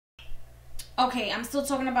Okay, I'm still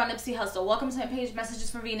talking about Nipsey Hustle. Welcome to my page,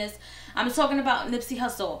 Messages from Venus. I'm talking about Nipsey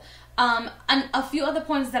Hustle. And a few other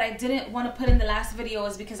points that I didn't want to put in the last video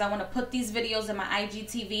is because I want to put these videos in my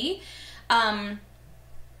IGTV. I'm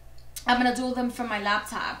going to do them from my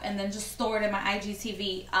laptop and then just store it in my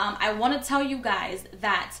IGTV. I want to tell you guys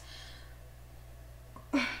that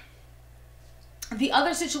the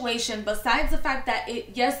other situation, besides the fact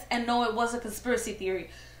that yes and no, it was a conspiracy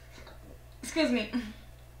theory, excuse me,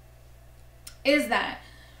 is that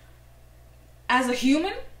as a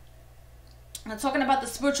human, I'm talking about the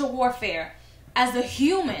spiritual warfare, as a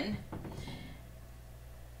human,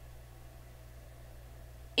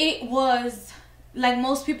 it was, like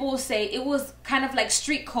most people will say, it was kind of like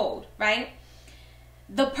street code, right?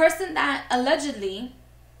 The person that allegedly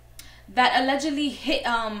hit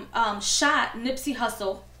shot Nipsey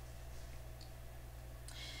Hustle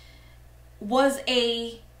was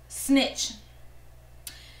a snitch.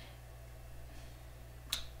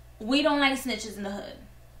 We don't like snitches in the hood.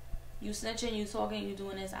 You snitching, you talking, you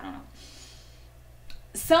doing this, I don't know.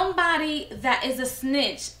 Somebody that is a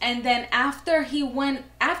snitch, and then after he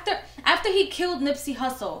killed Nipsey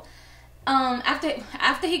Hustle,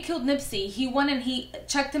 after he killed Nipsey, he went and he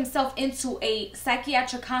checked himself into a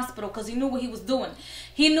psychiatric hospital because he knew what he was doing.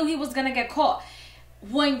 He knew he was gonna get caught.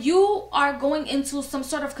 When you are going into some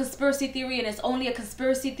sort of conspiracy theory, and it's only a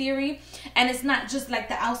conspiracy theory, and it's not just like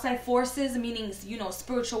the outside forces, meaning, you know,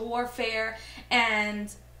 spiritual warfare,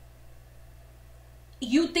 and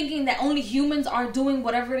you thinking that only humans are doing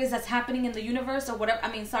whatever it is that's happening in the universe, or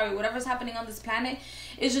whatever's happening on this planet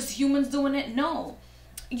is just humans doing it. No,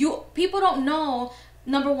 people don't know,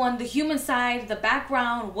 number one, the human side, the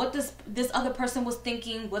background, what this other person was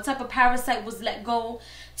thinking, what type of parasite was let go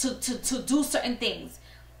to do certain things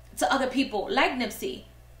to other people like Nipsey,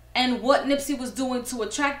 and what Nipsey was doing to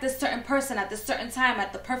attract this certain person at this certain time,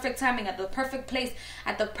 at the perfect timing, at the perfect place,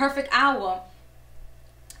 at the perfect hour,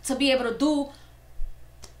 to be able to do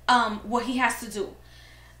what he has to do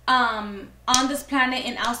on this planet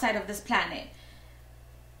and outside of this planet.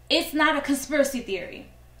 It's not a conspiracy theory.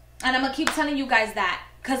 And I'm going to keep telling you guys that,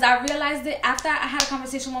 because I realized it after I had a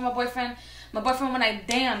conversation with my boyfriend. My boyfriend was like,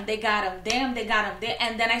 damn, they got him. Damn, they got him.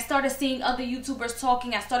 And then I started seeing other YouTubers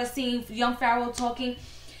talking. I started seeing Young Pharaoh talking.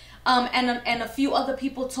 And a few other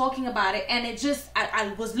people talking about it. And it just,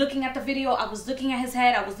 I was looking at the video. I was looking at his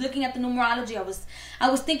head. I was looking at the numerology.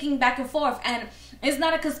 I was thinking back and forth. And it's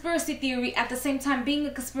not a conspiracy theory at the same time being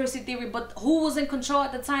a conspiracy theory. But who was in control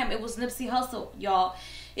at the time? It was Nipsey Hustle, y'all.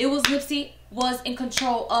 It was Nipsey was in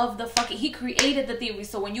control of the fucking, he created the theory.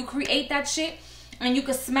 So when you create that shit and you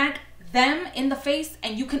can smack them in the face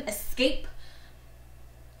and you can escape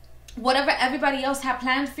whatever everybody else had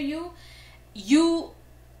planned for you, you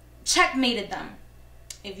checkmated them.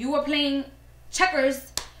 If you were playing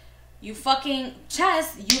checkers, you fucking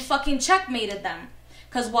chess, you fucking checkmated them.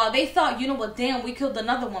 Because while they thought, you know what, damn, we killed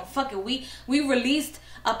another one, fuck it, we released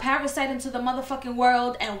a parasite into the motherfucking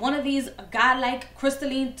world, and one of these godlike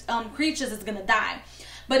crystalline creatures is gonna die.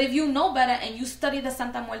 But if you know better and you study the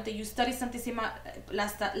Santa Muerte, you study la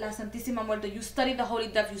Santísima Muerte, you study the Holy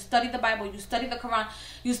Death, you study the Bible, you study the Quran,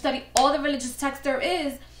 you study all the religious texts there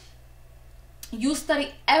is, you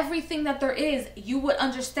study everything that there is, you would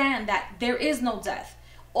understand that there is no death.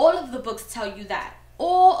 All of the books tell you that.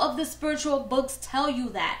 All of the spiritual books tell you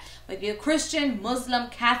that. Whether you're Christian, Muslim,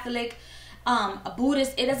 Catholic, a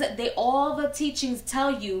Buddhist, it doesn't. All the teachings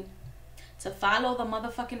tell you to follow the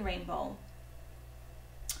motherfucking rainbow.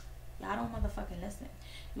 Y'all don't motherfucking listen.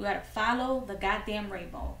 You gotta follow the goddamn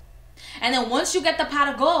rainbow. And then once you get the pot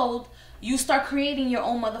of gold, you start creating your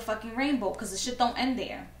own motherfucking rainbow, because the shit don't end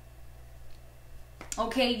there.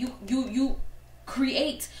 Okay, you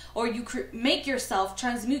create, or you make yourself,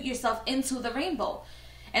 transmute yourself into the rainbow.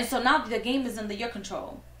 And so now the game is under your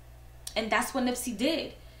control. And that's what Nipsey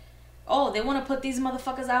did. Oh, they want to put these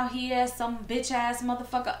motherfuckers out here, some bitch ass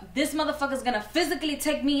motherfucker. This motherfucker's gonna physically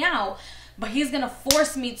take me out, but he's gonna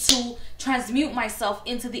force me to transmute myself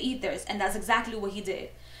into the ethers. And that's exactly what he did.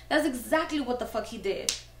 That's exactly what the fuck he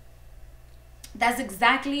did. That's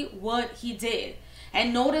exactly what he did.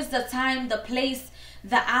 And notice the time, the place,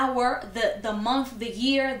 the hour, the month, the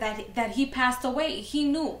year that he passed away. He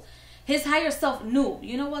knew. His higher self knew.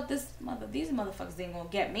 You know what? These motherfuckers ain't gonna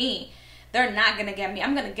get me. They're not gonna get me.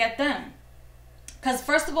 I'm gonna get them. Because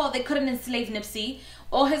first of all, they couldn't enslave Nipsey.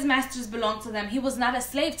 All his masters belonged to them. He was not a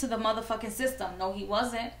slave to the motherfucking system. No, he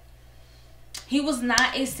wasn't. He was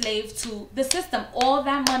not a slave to the system. All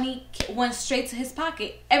that money went straight to his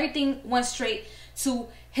pocket. Everything went straight to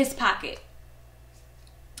his pocket.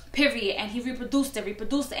 Period. And he reproduced it,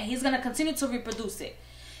 and he's going to continue to reproduce it.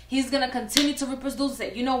 He's going to continue to reproduce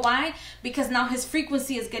it. You know why? Because now his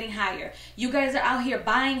frequency is getting higher. You guys are out here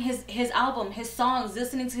buying his album, his songs,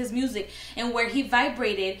 listening to his music, and where he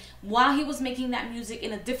vibrated while he was making that music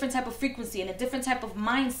in a different type of frequency, in a different type of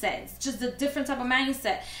mindset. It's just a different type of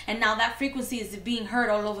mindset. And now that frequency is being heard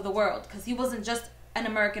all over the world, because he wasn't just an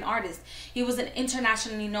American artist. He was an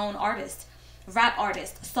internationally known artist, rap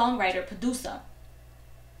artist, songwriter, producer,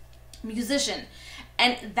 musician.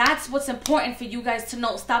 And that's what's important for you guys to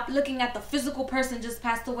know. Stop looking at the physical person just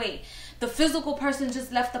passed away. The physical person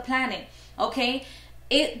just left the planet. Okay?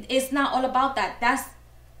 It's not all about that. That's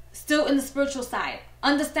still in the spiritual side.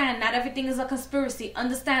 Understand not everything is a conspiracy.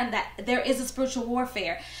 Understand that there is a spiritual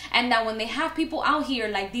warfare. And that when they have people out here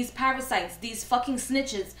like these parasites, these fucking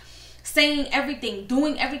snitches, saying everything,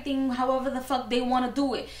 doing everything however the fuck they want to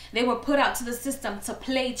do it. They were put out to the system to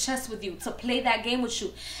play chess with you, to play that game with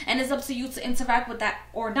you. And it's up to you to interact with that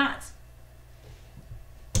or not.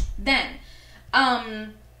 Then,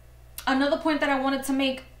 another point that I wanted to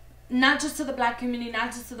make, not just to the black community,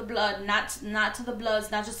 not just to the blood, not to the Bloods,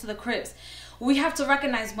 not just to the Crips. We have to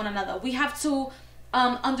recognize one another. We have to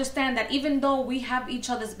understand that even though we have each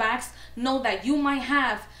other's backs, know that you might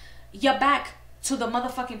have your back to the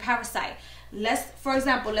motherfucking parasite. For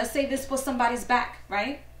example, let's say this was somebody's back,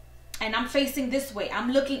 right? And I'm facing this way.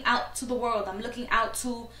 I'm looking out to the world. I'm looking out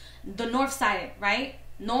to the north side, right?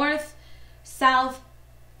 North, south,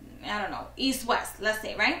 I don't know, east, west, let's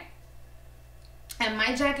say, right? And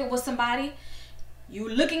my jacket was somebody. You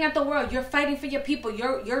looking at the world. You're fighting for your people.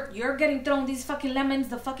 You're getting thrown these fucking lemons,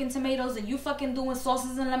 the fucking tomatoes, and you fucking doing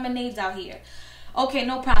sauces and lemonades out here. Okay,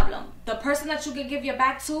 no problem. The person that you can give your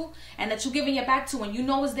back to, and that you're giving your back to, and you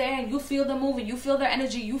know is there, and you feel them moving, you feel their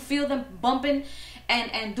energy, you feel them bumping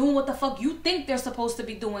and doing what the fuck you think they're supposed to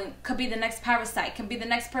be doing, could be the next parasite, can be the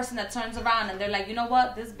next person that turns around and they're like, you know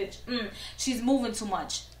what, this bitch, she's moving too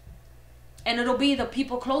much. And it'll be the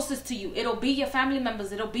people closest to you. It'll be your family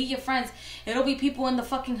members. It'll be your friends. It'll be people in the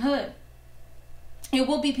fucking hood. It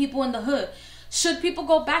will be people in the hood. Should people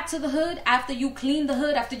go back to the hood after you cleaned the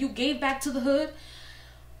hood, after you gave back to the hood?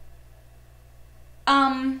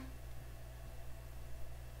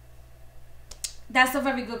 That's a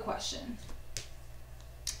very good question.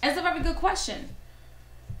 It's a very good question.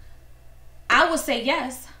 I would say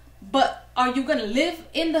yes, but are you going to live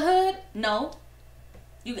in the hood? No.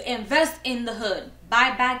 You invest in the hood.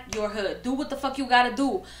 Buy back your hood. Do what the fuck you got to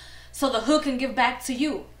do so the hood can give back to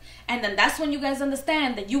you. And then that's when you guys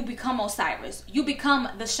understand that you become Osiris. You become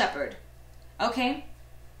the shepherd. Okay?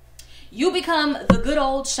 You become the good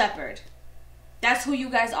old shepherd. That's who you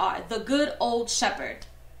guys are. The good old shepherd.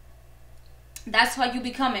 That's how you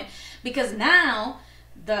become it. Because now,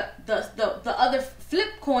 the other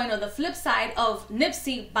flip coin, or the flip side of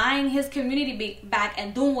Nipsey buying his community back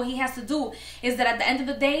and doing what he has to do, is that at the end of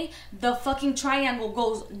the day, the fucking triangle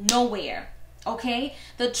goes nowhere. Okay,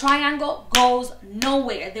 the triangle goes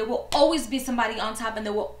nowhere. There will always be somebody on top, and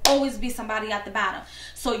there will always be somebody at the bottom.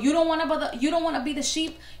 So you don't want to be the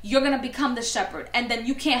sheep. You're gonna become the shepherd, and then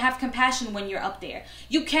you can't have compassion when you're up there.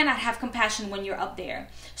 You cannot have compassion when you're up there.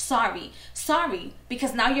 Sorry,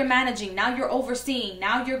 because now you're managing, now you're overseeing,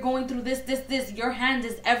 now you're going through this. Your hand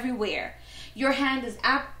is everywhere. Your hand is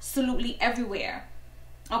absolutely everywhere.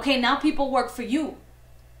 Okay, now people work for you.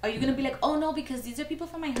 Are you going to be like, oh no, because these are people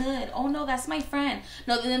from my hood. Oh no, that's my friend.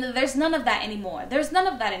 No, there's none of that anymore. There's none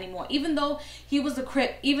of that anymore. Even though he was a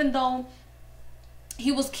Crip, even though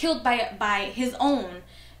he was killed by his own,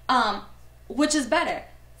 which is better?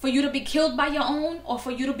 For you to be killed by your own, or for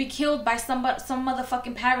you to be killed by some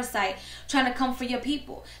motherfucking parasite trying to come for your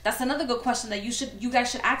people? That's another good question that you guys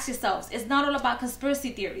should ask yourselves. It's not all about conspiracy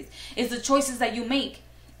theories. It's the choices that you make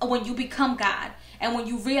when you become God. And when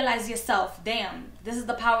you realize yourself, damn, this is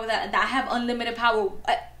the power that I have, unlimited power.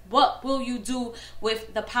 What will you do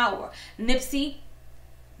with the power? Nipsey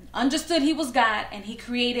understood he was God, and he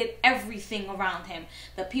created everything around him.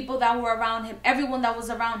 The people that were around him, everyone that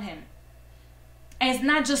was around him. And it's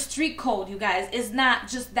not just street code, you guys. It's not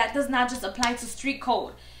just, that does not just apply to street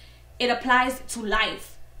code. It applies to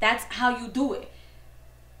life. That's how you do it.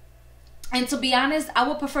 And to be honest, I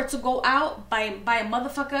would prefer to go out by a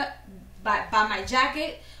motherfucker, by my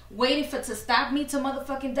jacket, waiting to stab me to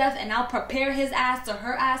motherfucking death, and I'll prepare his ass or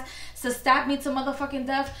her ass to stab me to motherfucking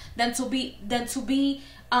death, than to be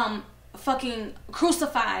fucking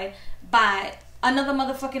crucified by another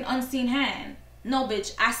motherfucking unseen hand. No,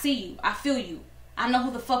 bitch, I see you, I feel you, I know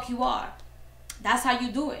who the fuck you are. That's how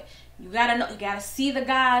you do it. You gotta know, you gotta see the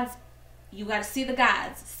gods. You gotta see the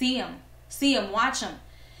gods. See them, watch them.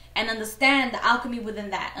 And understand the alchemy within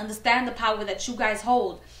that. Understand the power that you guys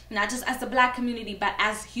hold. Not just as the black community, but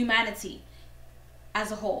as humanity.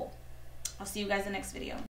 as a whole. I'll see you guys in the next video.